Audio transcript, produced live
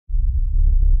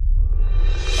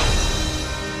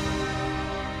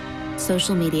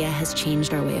Social media has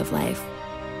changed our way of life.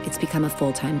 It's become a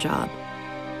full-time job.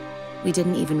 We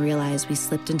didn't even realize we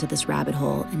slipped into this rabbit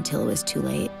hole until it was too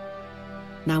late.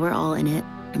 Now we're all in it,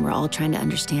 and we're all trying to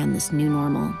understand this new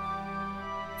normal.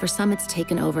 For some, it's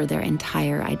taken over their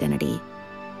entire identity.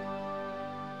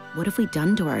 What have we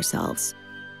done to ourselves?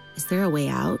 Is there a way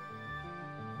out?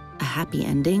 A happy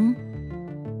ending?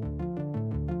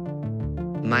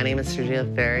 My name is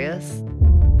Sergio Farias.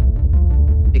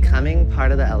 Becoming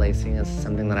part of the LA scene is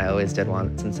something that I always did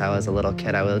want. Since I was a little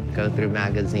kid, I would go through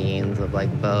magazines of like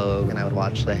Vogue, and I would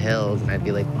watch The Hills, and I'd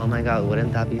be like, oh my God,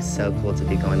 wouldn't that be so cool to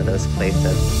be going to those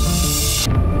places?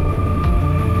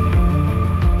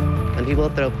 When people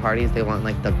throw parties, they want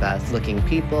like the best looking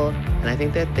people, and I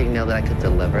think that they know that I could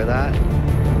deliver that.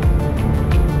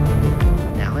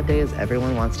 Nowadays,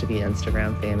 everyone wants to be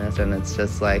Instagram famous, and it's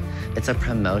just like, it's a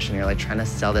promotion. You're like trying to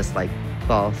sell this like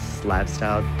false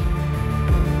lifestyle.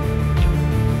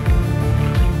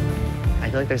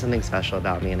 I feel like there's something special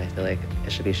about me, and I feel like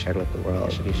it should be shared with the world.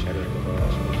 It should be shared with the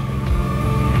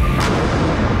world.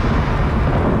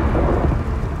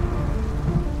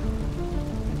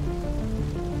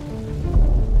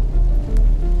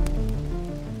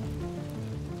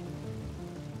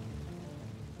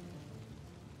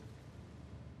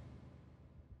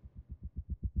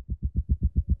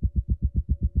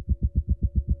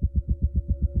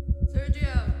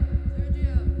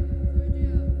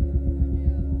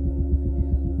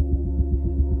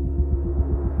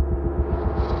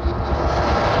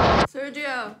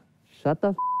 Sergio. Shut the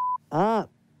f up.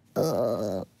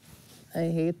 Ugh. I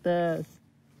hate this.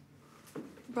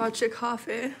 Brought you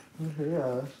coffee.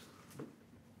 Yeah.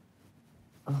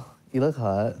 Oh, you look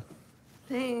hot.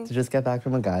 Thanks. Did you just get back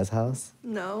from a guy's house?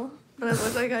 No, but I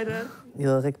look like I did.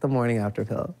 You look like the morning after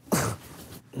pill.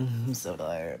 I'm so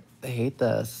tired. I hate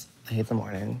this. I hate the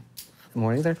morning. The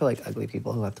mornings are for like ugly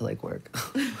people who have to like work.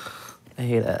 I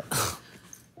hate it.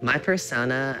 My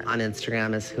persona on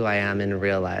Instagram is who I am in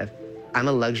real life. I'm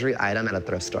a luxury item at a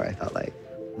thrift store, I felt like.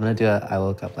 I'm gonna do a I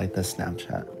woke up like this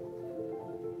Snapchat.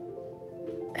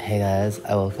 Hey guys,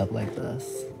 I woke up like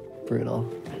this.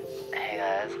 Brutal. Hey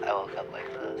guys, I woke up like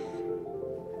this.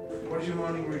 What is your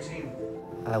morning routine?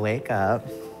 I wake up,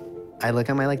 I look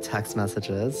at my like text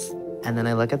messages, and then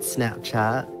I look at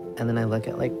Snapchat, and then I look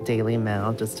at like Daily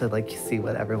Mail just to like see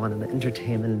what everyone in the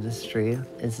entertainment industry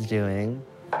is doing.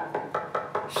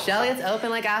 Shelly, it's open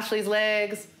like Ashley's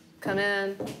legs. Come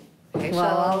in. Hey,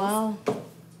 Well.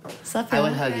 What's up, I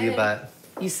would y'all? hug you, but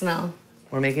You smell.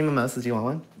 we're making mimosas. Do you want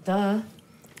one? Duh.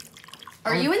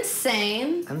 Are you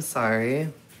insane? I'm sorry.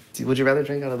 Would you rather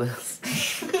drink out of this?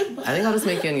 I think I'll just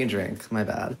make you a new drink. My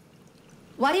bad.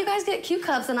 Why do you guys get Q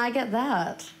cups and I get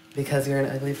that? Because you're an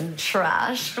ugly bitch.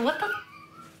 Trash. What the?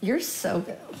 You're so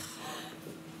good.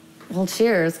 Well,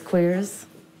 cheers, queers.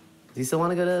 Do you still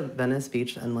want to go to Venice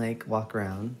Beach and like walk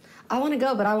around? I want to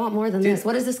go, but I want more than this.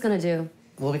 What is this gonna do?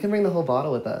 Well, we can bring the whole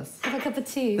bottle with us. Have a cup of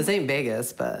tea. This ain't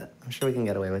Vegas, but I'm sure we can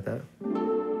get away with it.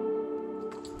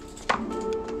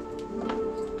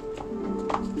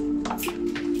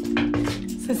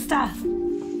 Sister.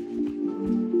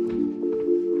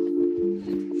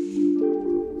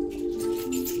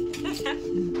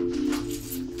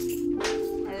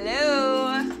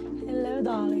 Hello. Hello,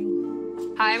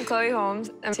 darling. Hi, I'm Chloe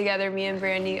Holmes, and together me and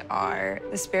Brandy are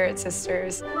the Spirit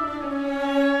Sisters.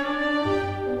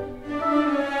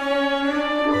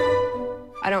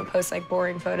 I don't post like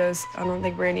boring photos. I don't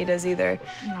think Brandy does either.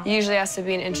 No. It usually has to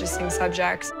be an interesting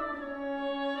subject.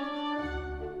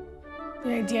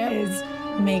 The idea is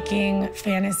making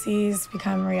fantasies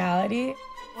become reality.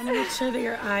 I want to make sure that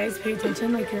your eyes pay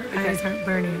attention, like your eyes aren't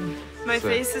burning. My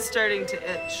face is starting to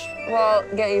itch. Well,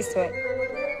 get used to it.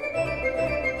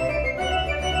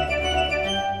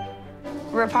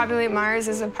 Repopulate Mars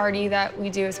is a party that we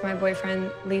do with my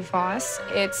boyfriend, Lee Foss.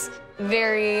 It's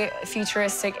very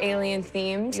futuristic, alien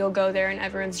themed. You'll go there and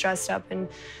everyone's dressed up in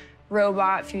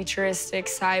robot, futuristic,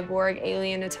 cyborg,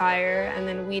 alien attire, and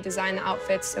then we design the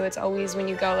outfits, so it's always, when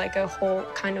you go, like a whole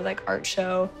kind of like art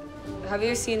show. Have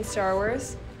you seen Star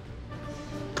Wars?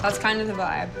 That's kind of the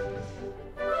vibe.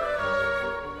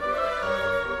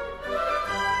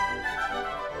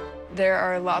 There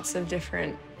are lots of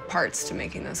different parts to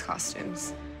making those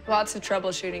costumes. Lots of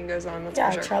troubleshooting goes on, that's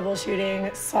Yeah, for sure.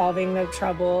 troubleshooting, solving the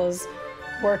troubles,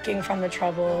 working from the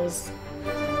troubles.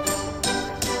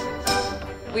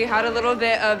 We had a little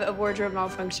bit of a wardrobe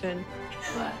malfunction.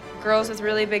 What? Girls with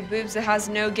really big boobs, it has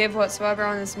no give whatsoever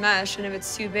on this mesh, and if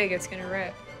it's too big, it's gonna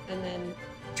rip. And then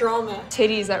Drama.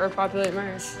 titties that repopulate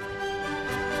Mars.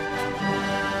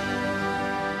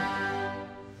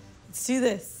 Let's do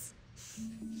this.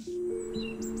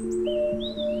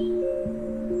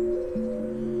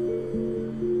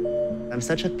 I'm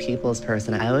such a people's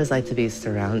person. I always like to be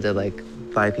surrounded like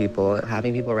by people.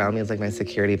 Having people around me is like my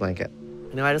security blanket.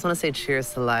 You know, I just want to say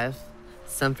cheers to life.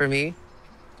 Some for me,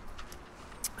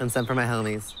 and some for my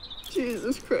homies.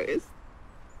 Jesus Christ.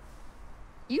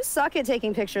 You suck at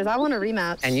taking pictures. I want a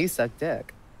rematch. And you suck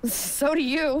dick. So do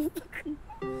you.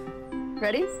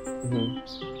 Ready?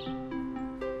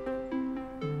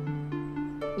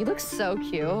 You look so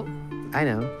cute. I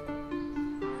know.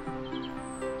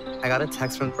 I got a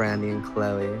text from Brandy and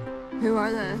Chloe. Who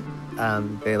are they?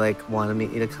 They like wanted me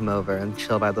to come over and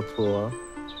chill by the pool.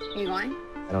 Are you going?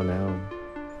 I don't know.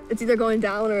 It's either going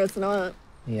down or it's not.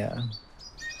 Yeah.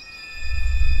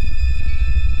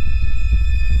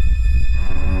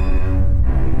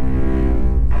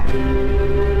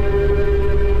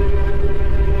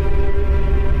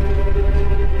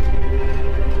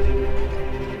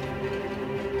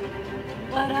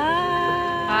 What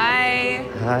up? Hi.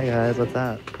 Hi guys, what's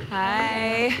up?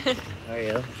 Hi. How are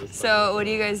you? So, what do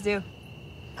you guys do?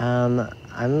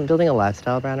 I'm building a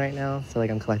lifestyle brand right now, so like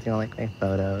I'm collecting all like my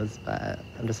photos, but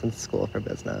I'm just in school for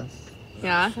business.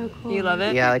 Yeah? So cool. You love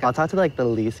it? Yeah, like I'll talk to like the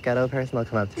least ghetto person. They'll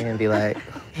come up to me and be like,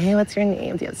 "Hey, what's your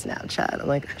name? Do you have Snapchat?" I'm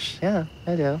like, "Yeah,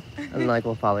 I do." And like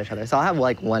we'll follow each other. So I'll have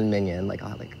like one minion, like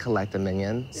I'll like collect a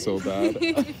minion. So bad.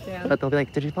 Yeah. But they'll be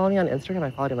like, "Did you follow me on Instagram?"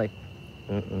 I followed him. Like,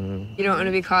 You don't want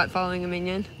to be caught following a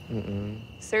minion?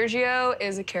 Sergio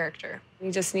is a character. He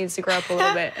just needs to grow up a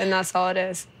little bit, and that's all it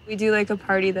is. We do like a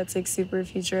party that's like super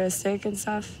futuristic and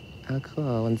stuff. Oh,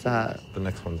 cool. When's that? The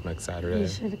next one's next Saturday. You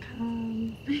should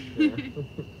come.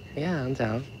 Yeah, I'm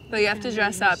down. But you have to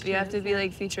dress up. You have to be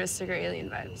like futuristic or alien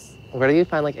vibes. Where do you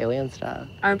find like alien stuff?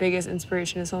 Our biggest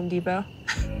inspiration is Home Depot.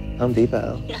 Home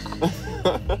Depot.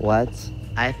 Yeah. What?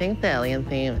 I think the alien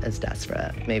theme is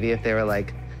desperate. Maybe if they were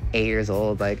like 8 years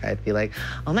old, like I'd be like,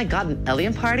 "Oh my God, an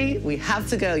alien party? We have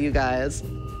to go, you guys."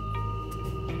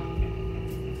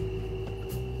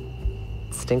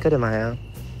 Stinko de Mayo.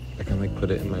 I can like put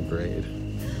it in my braid.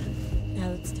 Yeah,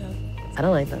 that's dope. I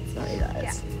don't like that smell, you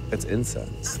guys. It's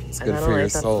incense. It's I good don't for your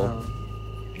like that soul. smell.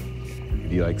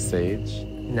 Do you like sage?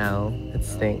 No, it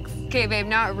stinks. Okay, babe,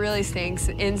 now it really stinks.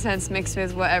 Incense mixed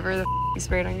with whatever the you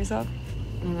sprayed on yourself.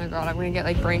 Oh my God, I'm gonna get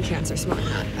like brain cancer smoking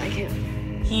that. I can't.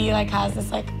 He like has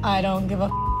this like I don't give a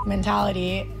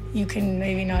mentality. You can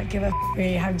maybe not give a or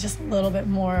you have just a little bit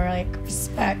more like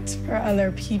respect for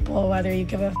other people, whether you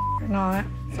give a or not.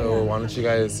 So why don't you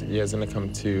guys gonna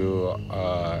come to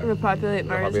Repopulate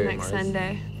Mars Repopulate next Mars.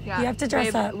 Sunday. Yeah. You have to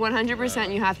dress up.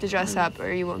 100% you have to dress up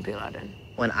or you won't be allowed in.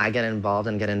 When I get involved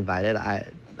and get invited,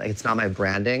 it's not my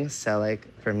branding, so like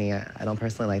for me, I don't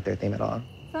personally like their theme at all.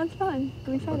 Sounds fun.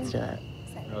 I'm excited. Let's do it.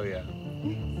 Oh yeah.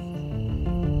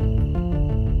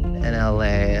 In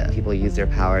LA, people use their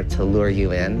power to lure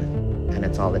you in, and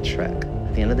it's all a trick.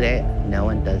 At the end of the day, no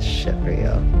one does shit for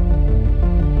you.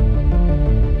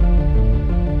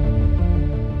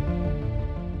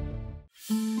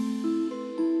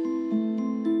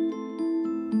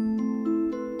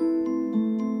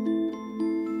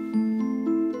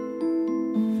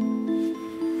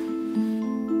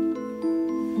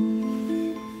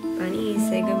 Bunny,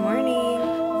 say good morning.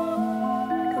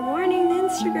 Good morning, the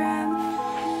Instagram.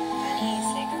 Bunny,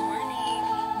 say good morning.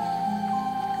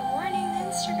 Good morning, the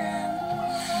Instagram.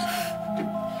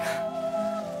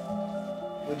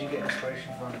 Where'd you get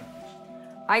inspiration from?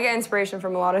 I get inspiration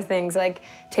from a lot of things, like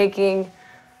taking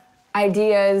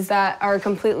ideas that are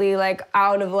completely like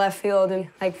out of left field and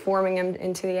like forming them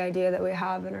into the idea that we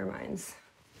have in our minds.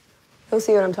 You'll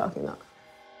see what I'm talking about.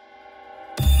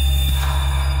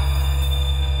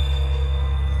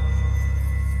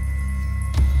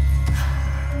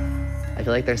 I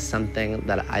feel like there's something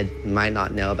that I might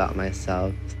not know about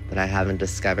myself that I haven't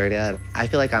discovered yet. I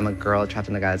feel like I'm a girl trapped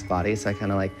in a guy's body, so I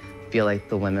kind of like feel like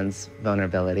the women's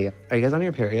vulnerability. Are you guys on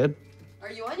your period?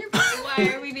 Are you on your period?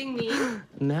 Why are we being mean?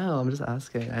 No, I'm just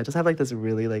asking. I just have like this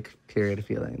really like period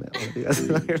feeling that one of you guys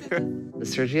are on your period. The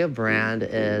Sergio brand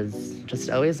is just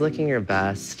always looking your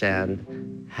best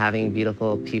and having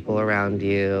beautiful people around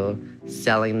you,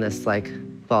 selling this like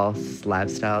false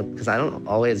lifestyle, because I don't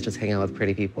always just hang out with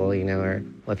pretty people, you know, or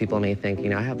what people may think. You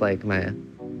know, I have like my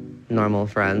normal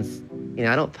friends. You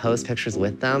know, I don't post pictures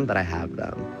with them, but I have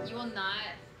them. You will not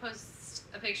post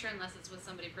a picture unless it's with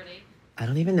somebody pretty. I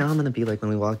don't even know how I'm gonna be like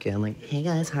when we walk in, like, "Hey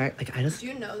guys, heart." Like, I just. Do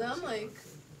you know them? Like.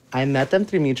 I met them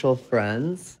through mutual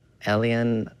friends. Ellie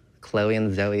and Chloe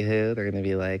and Zoe who, they're gonna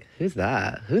be like, "Who's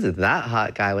that? Who's that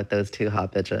hot guy with those two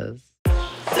hot bitches?"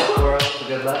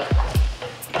 Good luck.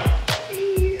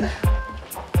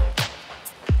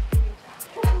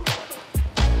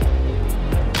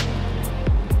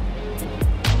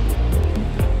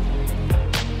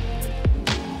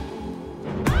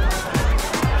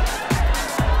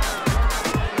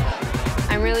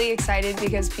 excited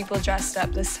because people dressed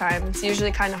up this time. It's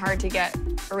usually kind of hard to get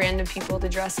random people to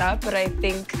dress up, but I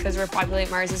think because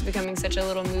Repopulate Mars is becoming such a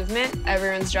little movement,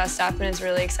 everyone's dressed up and it's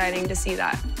really exciting to see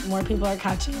that. More people are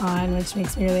catching on, which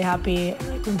makes me really happy.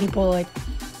 Like when people like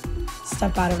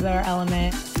step out of their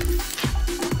element.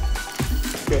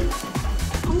 Okay.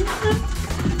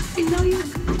 I know you.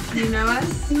 You know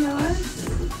us? You know us?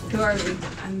 Who are we?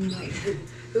 I'm like,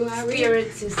 who are we?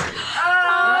 Spirit sister.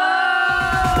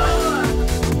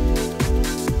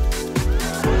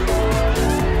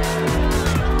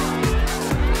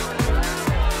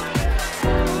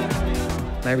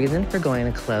 My reason for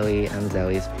going to Chloe and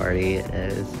Zoe's party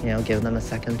is, you know, give them a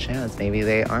second chance. Maybe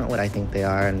they aren't what I think they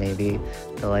are, and maybe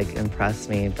they'll like impress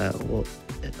me, but we'll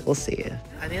see.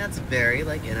 I think that's very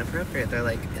like inappropriate. They're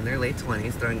like in their late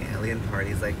 20s throwing alien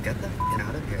parties. Like, get the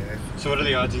out of here. So what are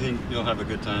the odds you think you'll have a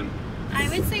good time? I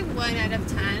would say 1 out of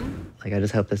 10. Like, I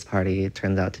just hope this party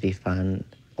turns out to be fun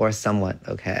or somewhat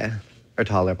okay or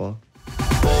tolerable.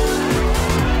 I've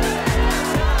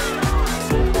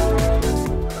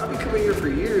been coming here for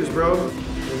years, bro. You know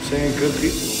what I'm saying? Good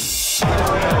people.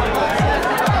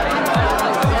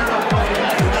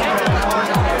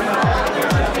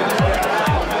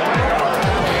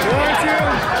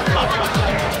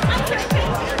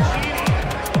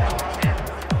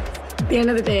 At the end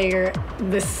of the day, you're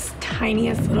this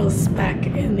tiniest little speck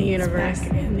in the universe,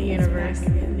 in the universe,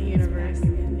 in the universe,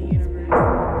 in the universe.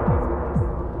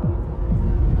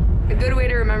 A good way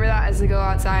to remember that is to go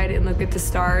outside and look at the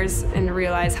stars and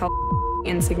realize how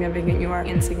insignificant you are,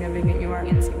 insignificant you are,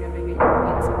 insignificant you are, insignificant you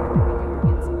are,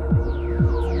 insignificant you are.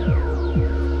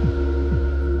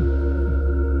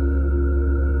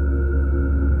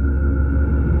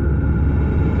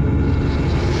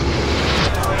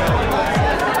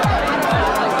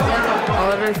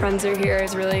 My friends are here.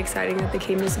 It's really exciting that they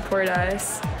came to support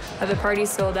us. The party's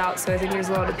sold out, so I think there's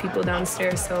a lot of people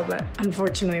downstairs still, but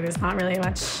unfortunately, there's not really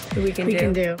much we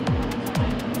can do.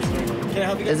 Can I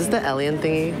help you guys? Is this the alien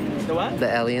thingy? The what? The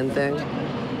alien thing?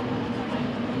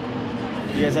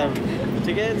 You guys have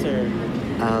tickets or?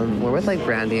 We're with like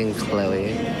Brandy and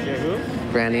Chloe. You're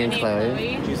who? Brandy and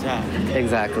Chloe. Who's that?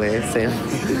 Exactly, same.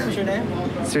 What's your name?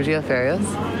 Sergio Farias?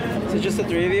 So just the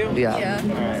three of you? Yeah. All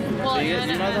right. Well, So you're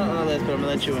not on the list, but I'm gonna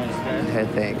let you in, okay? Okay,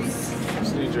 thanks.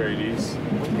 Just need your IDs.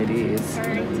 IDs.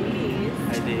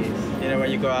 IDs. You know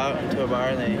when you go out to a bar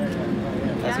and they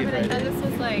ask you for IDs? This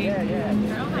was like,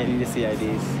 They need to see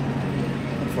IDs,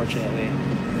 unfortunately.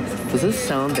 This is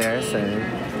so embarrassing.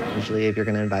 Usually if you're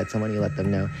gonna invite someone, you let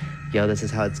them know, yo, this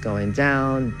is how it's going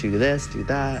down, do this, do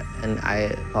that. And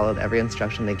I followed every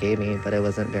instruction they gave me, but it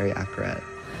wasn't very accurate.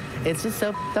 It's just so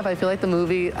up. I feel like the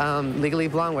movie Legally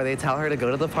Blonde, where they tell her to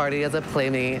go to the party as a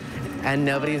playmate and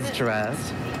nobody's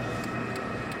dressed.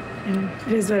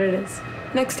 It is what it is.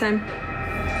 Next time.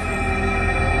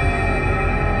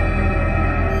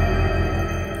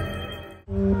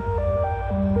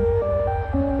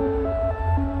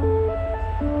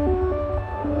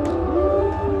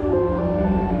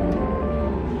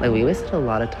 Like, we wasted a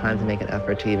lot of time to make an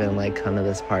effort to even like come to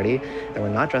this party. And we're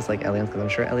not dressed like aliens, because I'm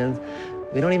sure aliens,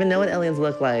 we don't even know what aliens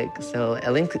look like. So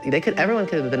aliens, everyone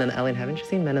could have been an alien. Haven't you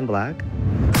seen Men in Black?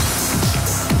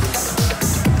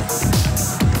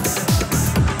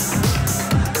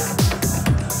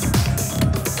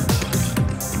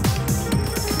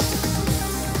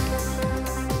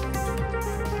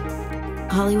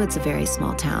 Hollywood's a very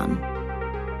small town.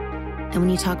 And when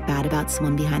you talk bad about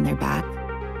someone behind their back,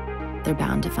 they're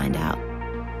bound to find out.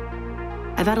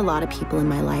 I've had a lot of people in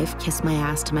my life kiss my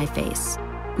ass to my face,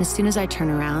 and as soon as I turn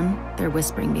around, they're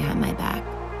whispering behind my back.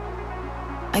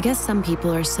 I guess some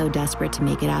people are so desperate to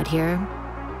make it out here,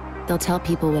 they'll tell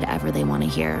people whatever they want to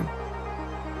hear,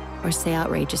 or say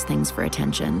outrageous things for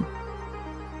attention,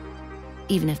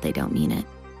 even if they don't mean it.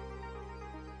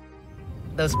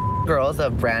 Those girls,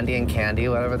 Brandy and Candy,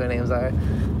 whatever their names are.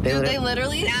 They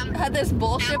literally had this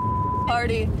bullshit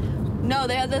party. No,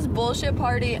 they had this bullshit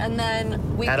party, and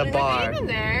then we at a bar.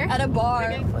 There. At a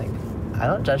bar. Like, I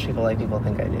don't judge people like people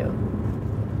think I do.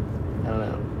 I don't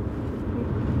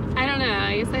know. I don't know.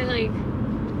 I guess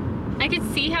I could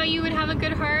see how you would have a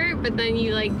good heart, but then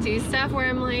you like do stuff where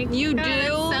I'm like, you do. That's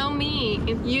so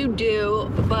mean. You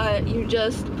do, but you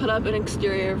just put up an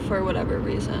exterior for whatever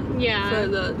reason. Yeah. For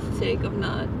the sake of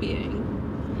not being.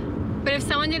 But if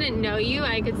someone didn't know you,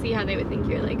 I could see how they would think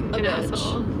you're like an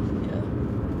asshole.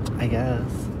 I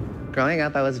guess. Growing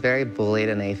up, I was very bullied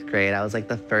in 8th grade. I was like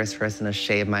the first person to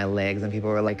shave my legs, and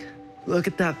people were like, look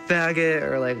at that faggot,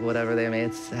 or like whatever they may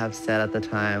have said at the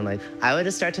time. Like, I would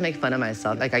just start to make fun of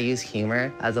myself. Like, I use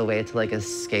humor as a way to like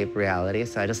escape reality,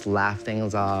 so I just laugh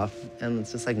things off, and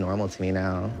it's just like normal to me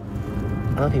now.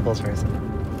 I'm a people's person.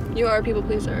 You are a people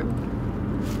pleaser. I'm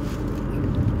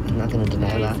not gonna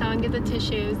deny that. Someone get the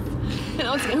tissues.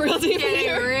 Now it's getting real deep.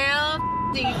 Getting real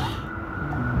deep.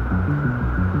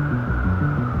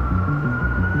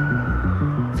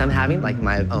 So I'm having like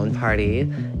my own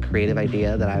party, creative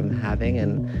idea that I'm having,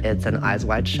 and it's an Eyes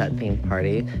Wide Shut themed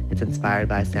party. It's inspired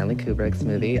by Stanley Kubrick's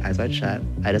movie, Eyes Wide Shut.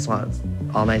 I just want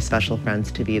all my special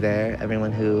friends to be there,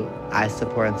 everyone who I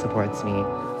support and supports me.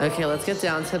 Okay, let's get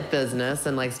down to business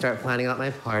and like start planning out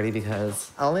my party because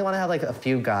I only want to have like a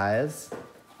few guys,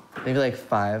 maybe like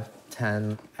 5,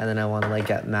 10, and then I want to like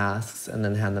get masks and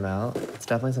then hand them out. It's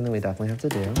definitely something we definitely have to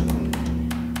do.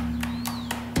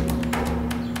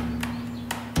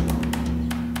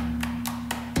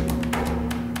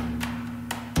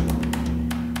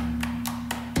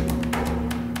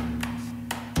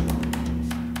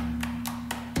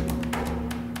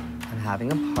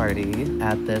 Having a party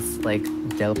at this like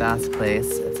dope-ass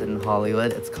place. It's in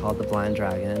Hollywood. It's called the Blind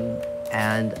Dragon.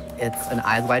 And it's an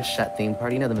Eyes Wide Shut themed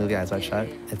party. You know the movie Eyes Wide Shut?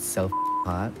 It's so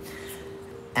hot.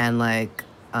 And like,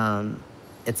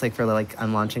 it's like for like,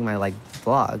 I'm launching my like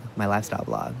vlog, my lifestyle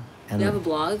vlog. And you have a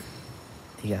blog?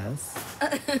 Yes.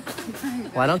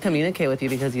 Well, I don't communicate with you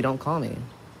because you don't call me.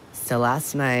 So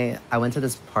last night, I went to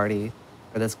this party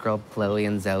for this girl, Chloe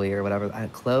and Zoe or whatever.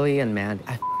 Chloe and Mandy,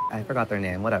 I forgot their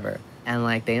name, whatever. And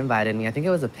like they invited me. I think it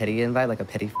was a pity invite, like a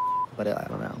pity, but I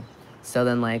don't know. So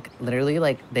then like literally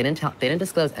like they didn't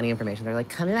disclose any information. They're like,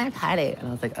 come to my party, and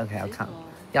I was like, okay, I'll come.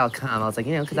 Yeah, I'll come. I was like,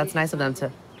 you know, because that's nice of them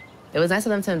to. It was nice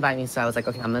of them to invite me. So I was like,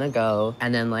 okay, I'm gonna go.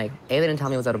 And then like, they didn't tell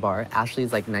me it was at a bar.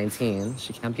 Ashley's like 19.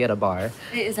 She can't be at a bar.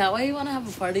 Hey, is that why you want to have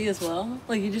a party as well?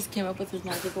 Like you just came up with this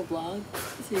magical blog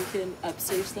so you can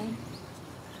upstage them?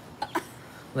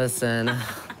 Listen,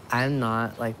 I'm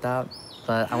not like that.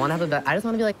 But I want to have I just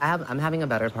want to be like, I'm having a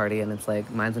better party, and it's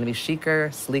like, mine's gonna be chicer,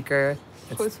 sleeker.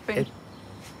 Who's paying?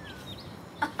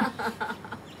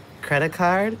 Credit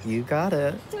card, you got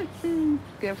it.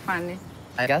 Get funny.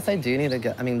 I guess I do need to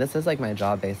get, I mean, this is like my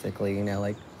job basically, you know,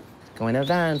 like going to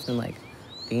events and like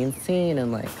being seen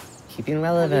and like keeping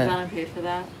relevant. Have you gotten paid for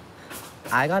that?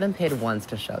 I gotten paid once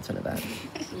to show up to an event.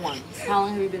 Once. How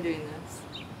long have you been doing this?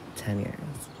 10 years.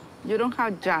 You don't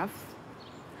have job.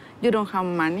 You don't have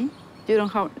money. You don't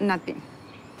have nothing.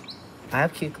 I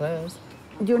have cute clothes.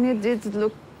 You need to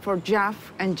look for job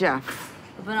and job.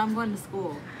 But I'm going to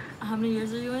school. How many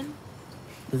years are you in?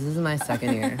 This is my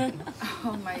second year.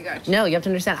 Oh my gosh. No, you have to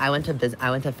understand, I went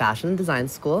to fashion design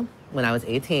school when I was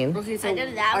 18. Okay, so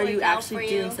are you actually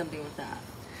doing something with that?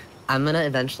 I'm gonna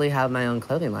eventually have my own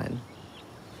clothing line.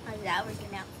 How did that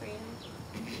working out for you?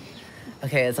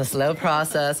 Okay, it's a slow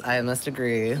process, I must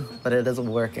agree, but it is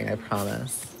working, I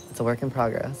promise. It's a work in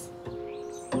progress.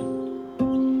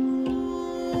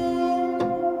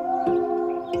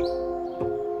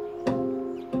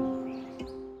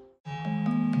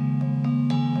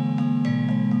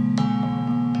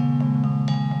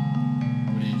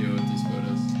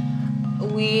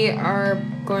 We are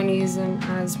going to use them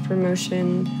as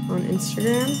promotion on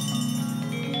Instagram.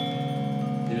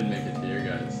 He didn't make it to your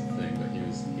guys' thing, but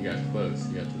he got close.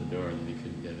 He got to the door and then he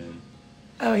couldn't get in.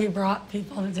 Oh, he brought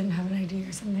people that didn't have an ID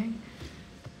or something?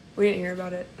 We didn't hear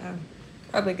about it.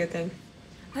 Probably a good thing.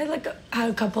 I had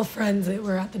a couple friends that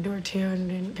were at the door too and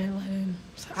didn't get let in.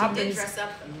 So I did dress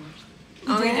up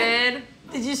though. Oh, you did?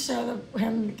 Did you show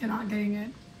him not getting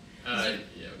in? Yeah.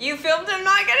 You filmed him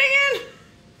not getting in?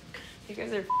 You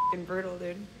guys are f***ing brutal,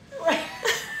 dude.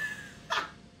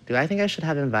 Do I think I should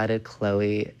have invited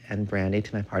Chloe and Brandy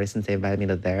to my party since they invited me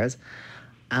to theirs?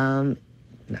 No.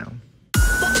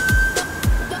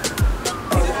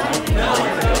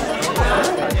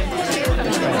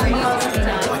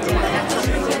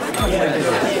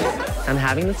 I'm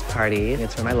having this party.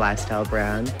 It's for my lifestyle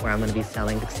brand where I'm gonna be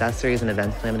selling accessories, and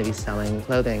eventually I'm gonna be selling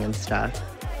clothing and stuff.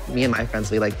 Me and my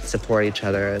friends, we like support each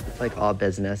other. It's like all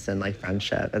business and like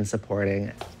friendship and supporting.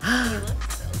 You look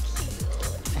so cute.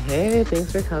 Hey,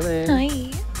 thanks for coming. Hi.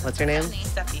 What's your name?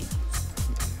 Steffi.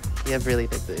 You have really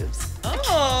big boobs.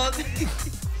 Oh.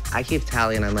 I keep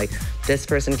tallying. I'm like, this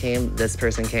person came, this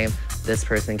person came, this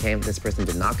person came, this person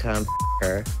did not come,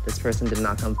 her. This person did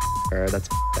not come, her. That's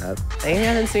up. Hey, I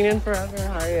haven't seen you in forever.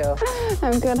 How are you?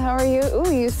 I'm good. How are you?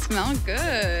 Ooh, you smell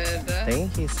good.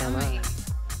 Thank you so much.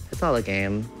 It's all a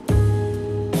game.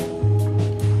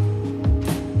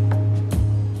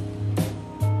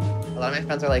 A lot of my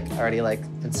friends are like already like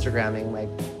Instagramming like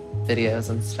videos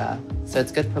and stuff. So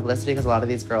it's good publicity because a lot of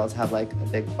these girls have like a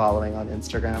big following on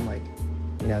Instagram, like,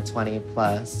 you know, 20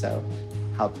 plus. So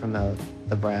help promote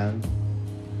the brand.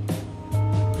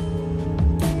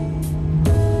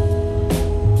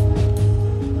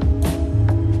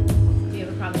 Do you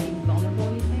have a problem being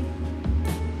vulnerable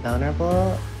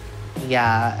vulnerable?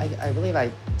 Yeah, I believe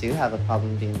I do have a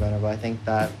problem being vulnerable. I think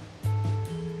that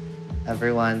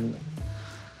everyone,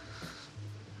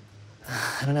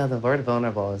 I don't know, the word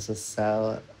vulnerable is just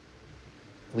so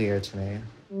weird to me.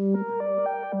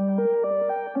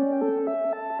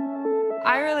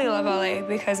 I really love LA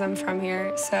because I'm from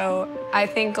here, so I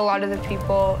think a lot of the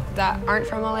people that aren't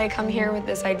from LA come here with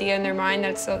this idea in their mind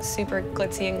that it's so super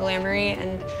glitzy and glamoury,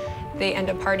 and they end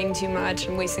up partying too much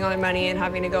and wasting all their money and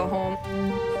having to go home.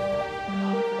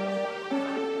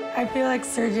 I feel like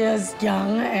Sergio's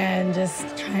young and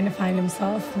just trying to find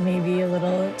himself, maybe a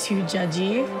little too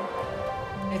judgy.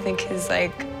 I think his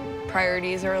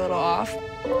priorities are a little off.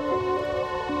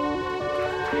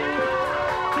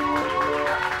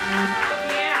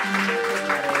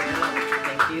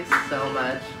 Thank you so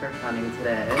much for coming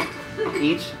today.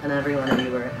 Each and every one of you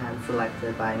were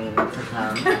hand-selected by me to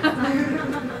come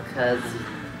because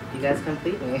you guys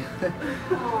complete me.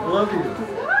 I love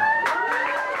you.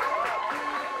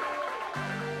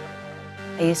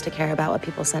 I used to care about what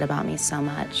people said about me so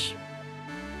much,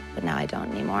 but now I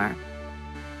don't anymore.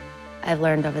 I've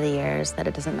learned over the years that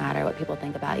it doesn't matter what people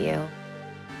think about you.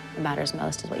 What matters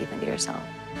most is what you think of yourself.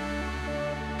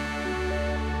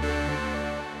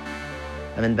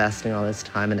 I'm investing all this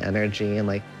time and energy, and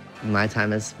my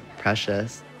time is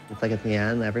precious. It's at the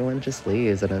end, everyone just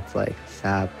leaves, and it's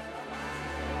sad.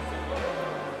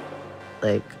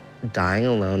 Dying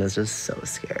alone is just so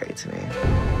scary to me.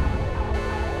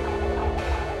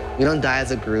 We don't die as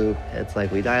a group. It's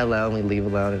we die alone, we leave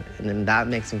alone, and then that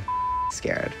makes me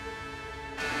scared.